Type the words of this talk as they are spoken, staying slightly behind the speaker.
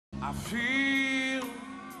I feel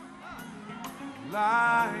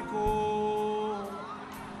like going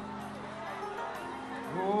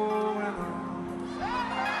on.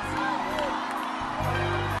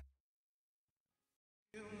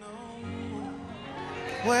 You know,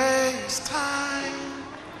 waste time.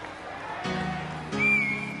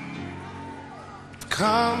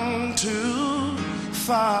 Come too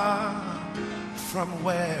far from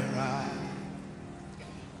where I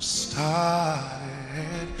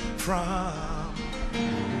started from.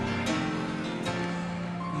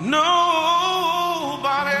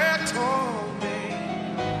 Nobody told me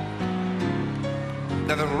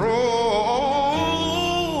that the road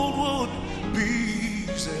would be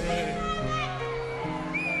easy,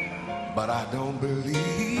 but I don't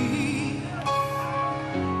believe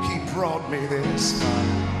he brought me this far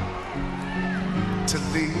to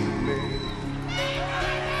leave me.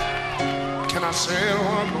 Can I say it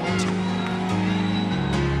one more time?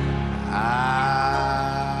 I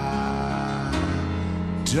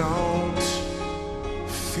don't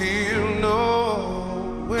feel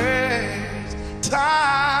no waste time.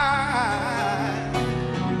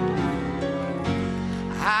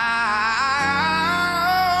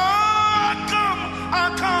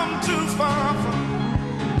 I come too far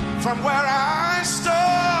from where I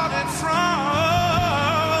started from.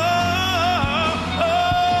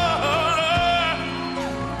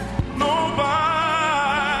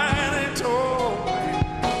 Nobody told me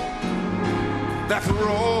that the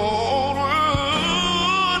road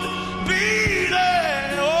would be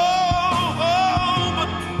there.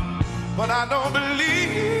 But I don't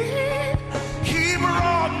believe he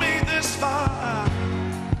brought me this far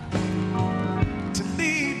to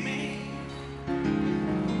leave me.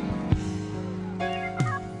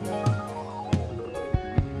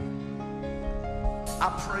 I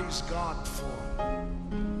praise God for,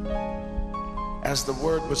 as the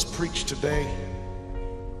word was preached today,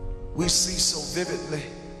 we see so vividly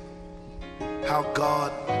how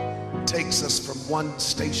God takes us from one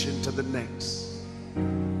station to the next.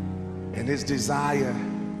 And his desire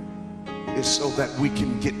is so that we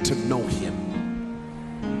can get to know him.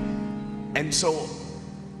 And so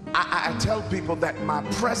I tell people that my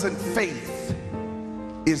present faith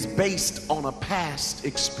is based on a past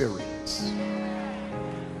experience.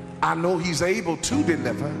 I know he's able to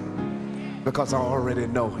deliver because I already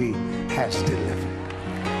know he has delivered.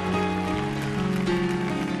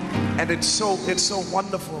 And it's so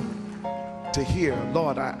wonderful to hear.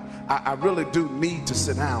 Lord, I really do need to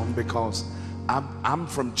sit down because I'm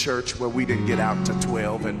from church where we didn't get out to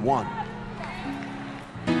 12 and 1.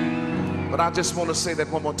 But I just want to say that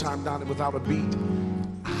one more time, Donnie, without a beat.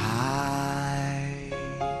 I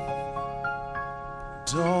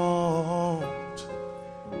don't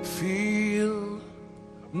feel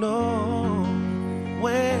no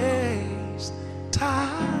waste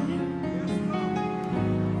time,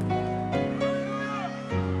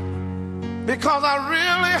 because I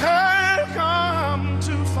really have come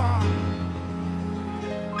too far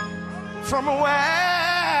from where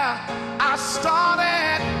I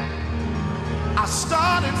started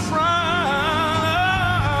from.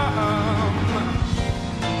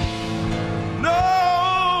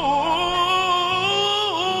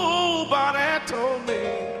 Nobody told me,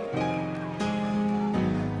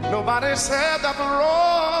 nobody said that the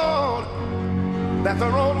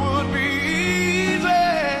road would be easy.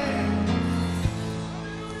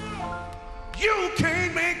 You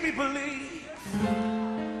can't make me believe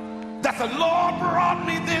that the Lord brought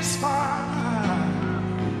me this far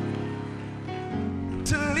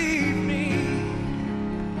to leave me.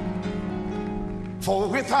 For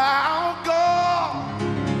without God,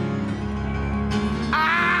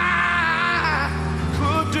 I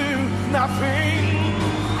could do nothing.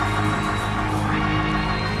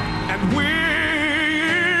 And without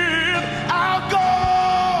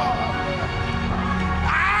God,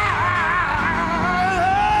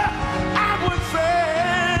 I would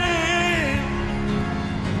fail.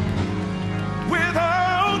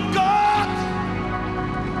 Without God,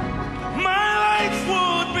 my life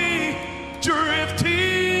would be drifting.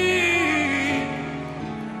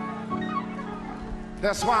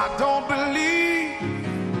 That's why I don't believe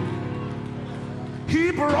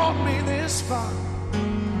he brought me this far.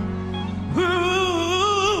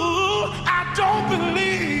 Ooh, I don't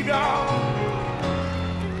believe, y'all,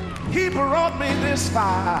 he brought me this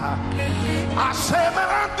far. I said, but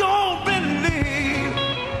I don't believe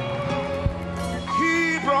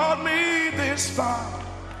he brought me this far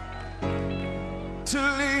to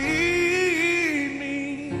leave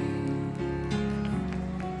me.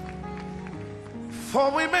 For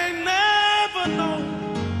we may never know.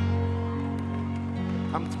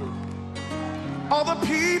 I'm all the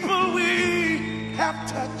people we have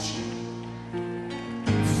touched.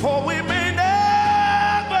 For we may never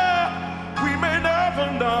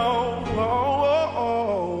know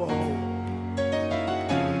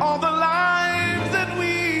all the lives that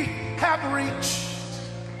we have reached.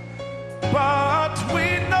 But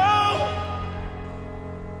we know,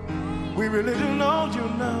 we really do know you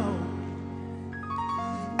know.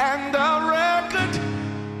 And a record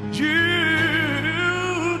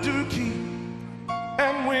you do keep.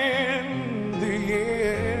 And when the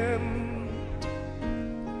end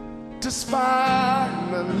does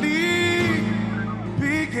finally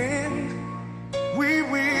begin, we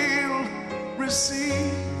will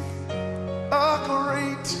receive a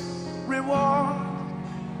great reward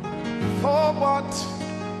for what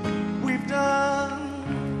we've done.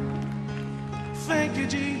 Thank you,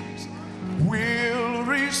 Jesus. We'll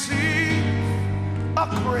receive a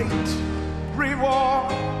great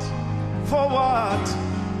reward for what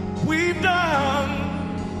we've done.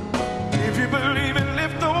 If you believe it,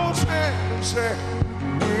 lift those hands and say,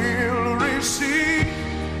 we'll receive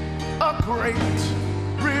a great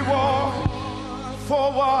reward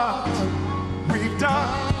for what we've done.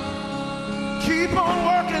 Keep on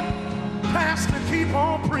working, Pastor, keep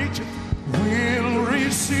on preaching. We'll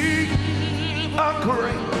receive a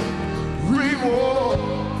great reward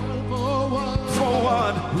for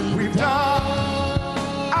what we've done.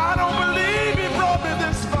 I don't believe he brought me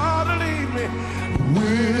this far to leave me.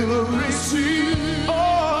 We'll receive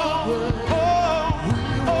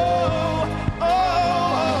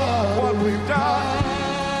what we've done.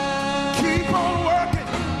 Keep on working,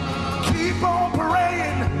 keep on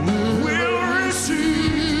praying. We'll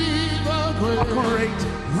receive a great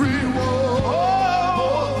reward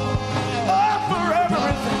for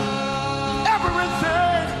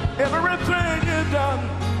everything you've done.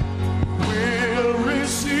 We'll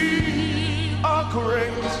receive a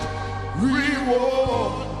great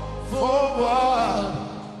reward for what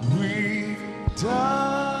we've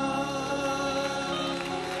done.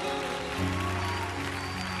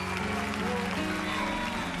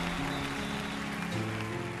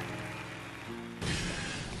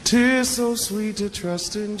 Tis so sweet to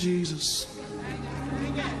trust in Jesus,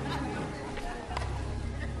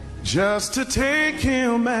 just to take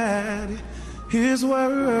him at his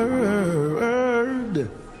word,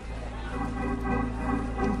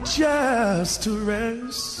 just to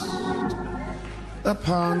rest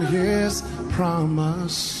upon his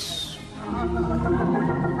promise,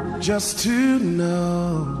 just to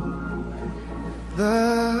know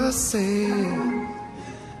the same,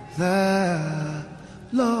 the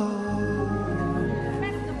Lord.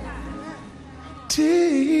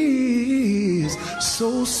 'Tis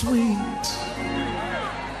so sweet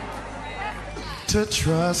to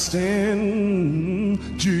trust in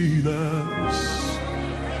Jesus,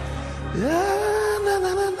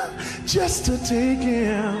 just to take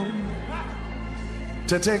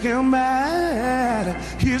him at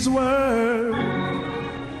his word,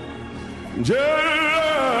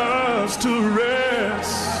 just to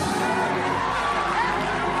rest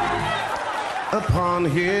upon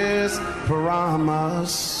his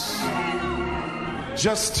promise,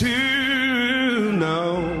 just to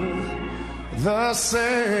know thus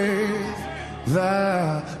saith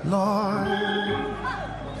the Lord.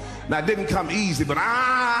 Now, it didn't come easy, but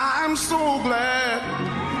I'm so glad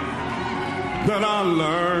that I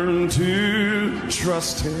learned to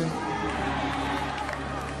trust him.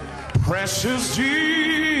 Precious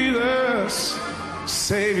Jesus,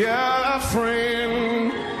 Savior,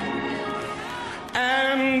 friend,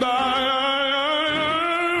 and I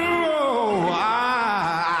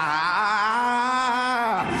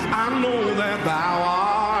know that thou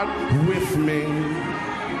art with me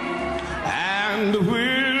and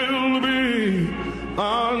will be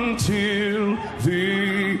until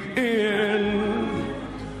the end.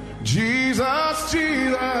 Jesus,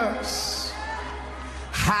 Jesus,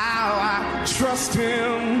 how I trust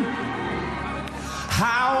him,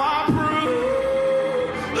 how I prove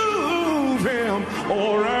him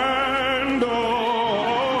o'er and o'er.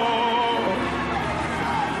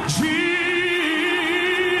 Jesus,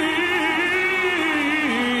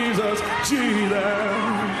 Jesus,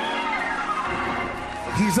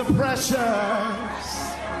 he's a precious.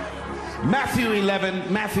 Matthew 11.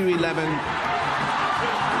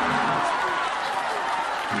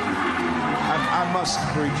 I must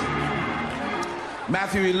preach.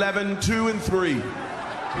 Matthew 11, 2 and 3.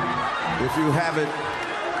 If you have it,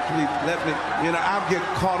 please let me, I'll get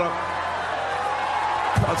caught up.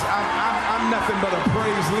 Because I'm nothing but a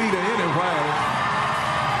praise leader anyway.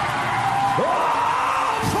 Oh,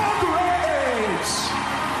 for grace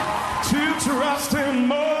trust him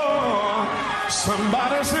more.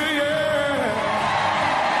 Somebody say yeah.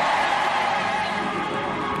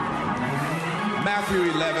 Matthew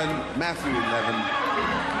 11, Matthew 11.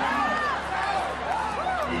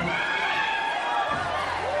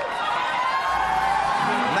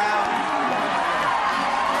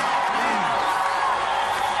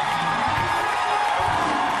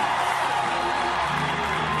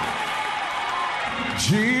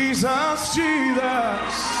 Jesus,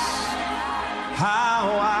 Jesus,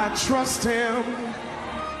 how I trust him,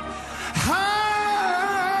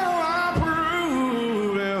 how I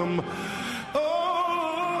prove him. Oh,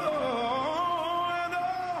 and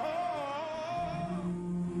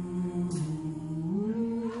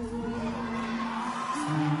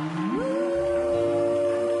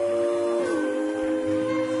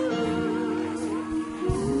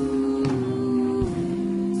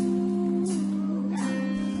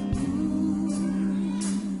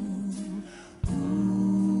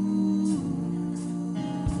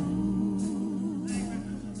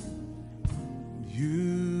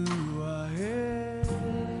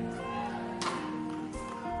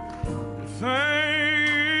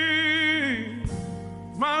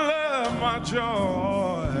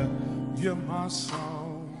joy, you're my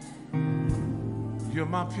song, you're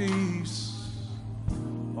my peace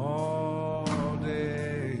all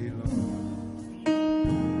day long.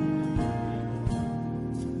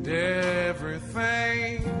 And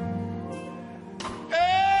everything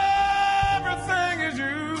is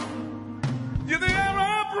you. You're the air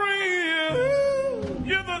I breathe.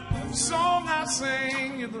 You're the song I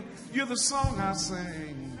sing. You're the song I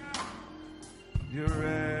sing. You're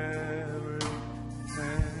everything.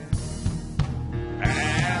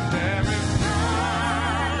 And everything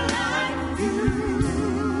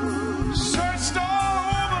you searched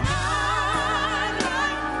all over.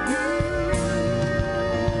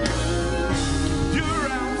 You're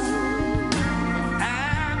Alpha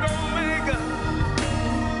and Omega,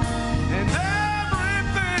 and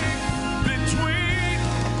everything between.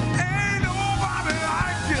 Ain't nobody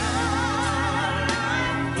like you.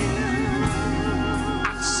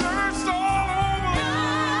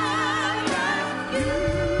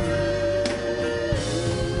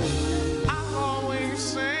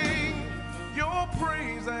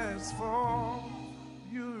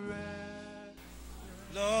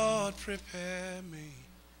 Lord, prepare me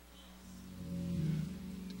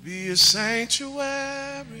to be a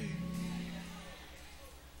sanctuary,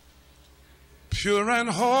 pure and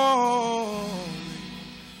holy,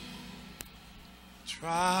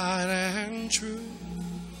 tried and true.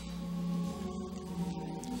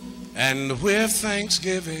 And with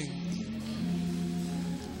thanksgiving,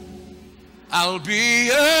 I'll be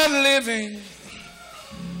a living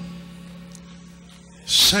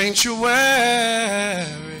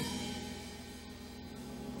sanctuary.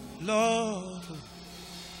 Lord,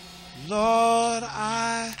 Lord,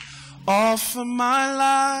 I offer my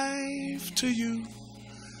life to you.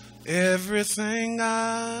 Everything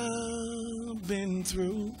I've been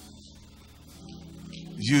through,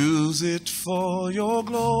 use it for your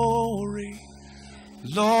glory.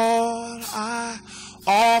 Lord, I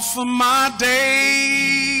offer my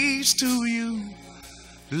days to you,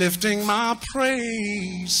 lifting my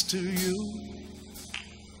praise to you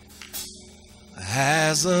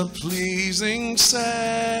as a pleasing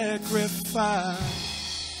sacrifice.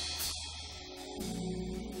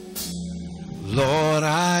 Lord,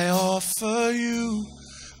 I offer you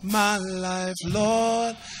my life.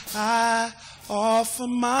 Lord, I offer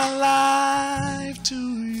my life to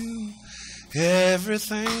you.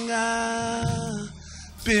 Everything I've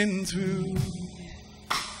been through,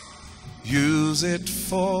 use it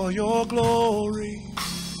for your glory.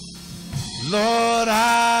 Lord,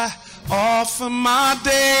 I offer my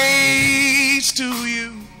days to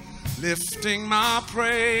you, lifting my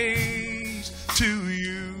praise to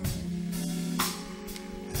you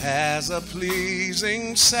as a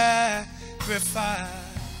pleasing sacrifice.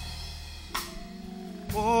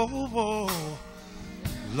 Oh, oh,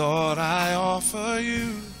 Lord, I offer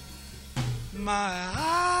you my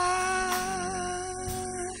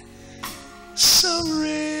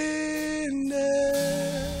surrender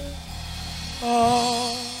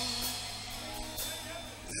all.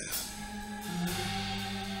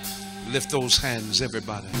 Lift those hands,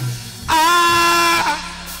 everybody. I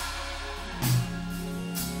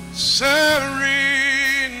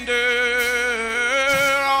surrender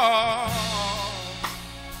all.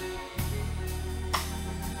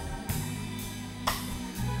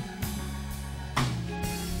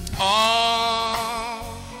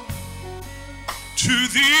 All to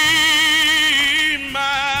thee,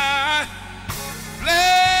 my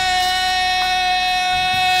blessed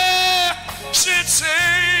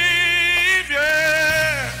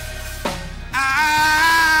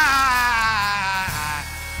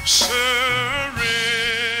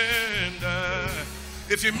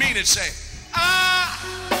you mean it, say, I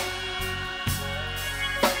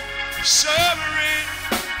surrender.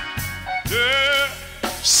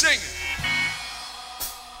 Sing it.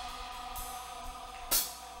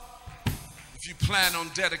 If you plan on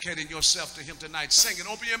dedicating yourself to him tonight, sing it.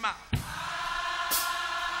 Open your mouth.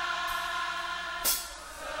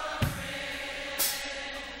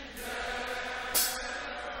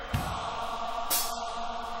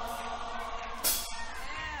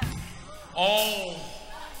 All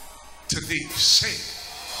to thee, say it.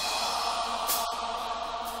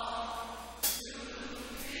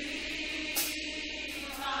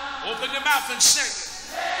 Open your mouth and sing it.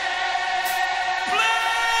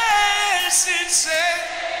 Blessed Savior,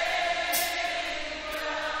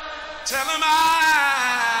 tell him I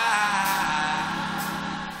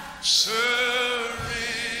surrender.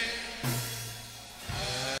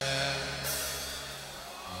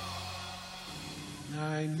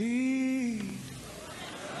 I need.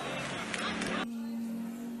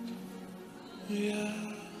 Yeah,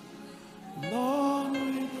 Lord,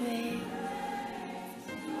 we pray.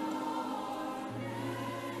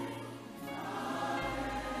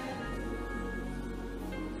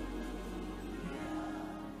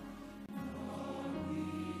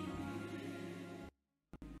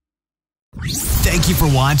 Thank you for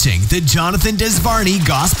watching the Jonathan Desvarney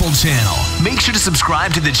Gospel Channel. Make sure to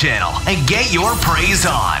subscribe to the channel and get your praise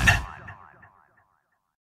on.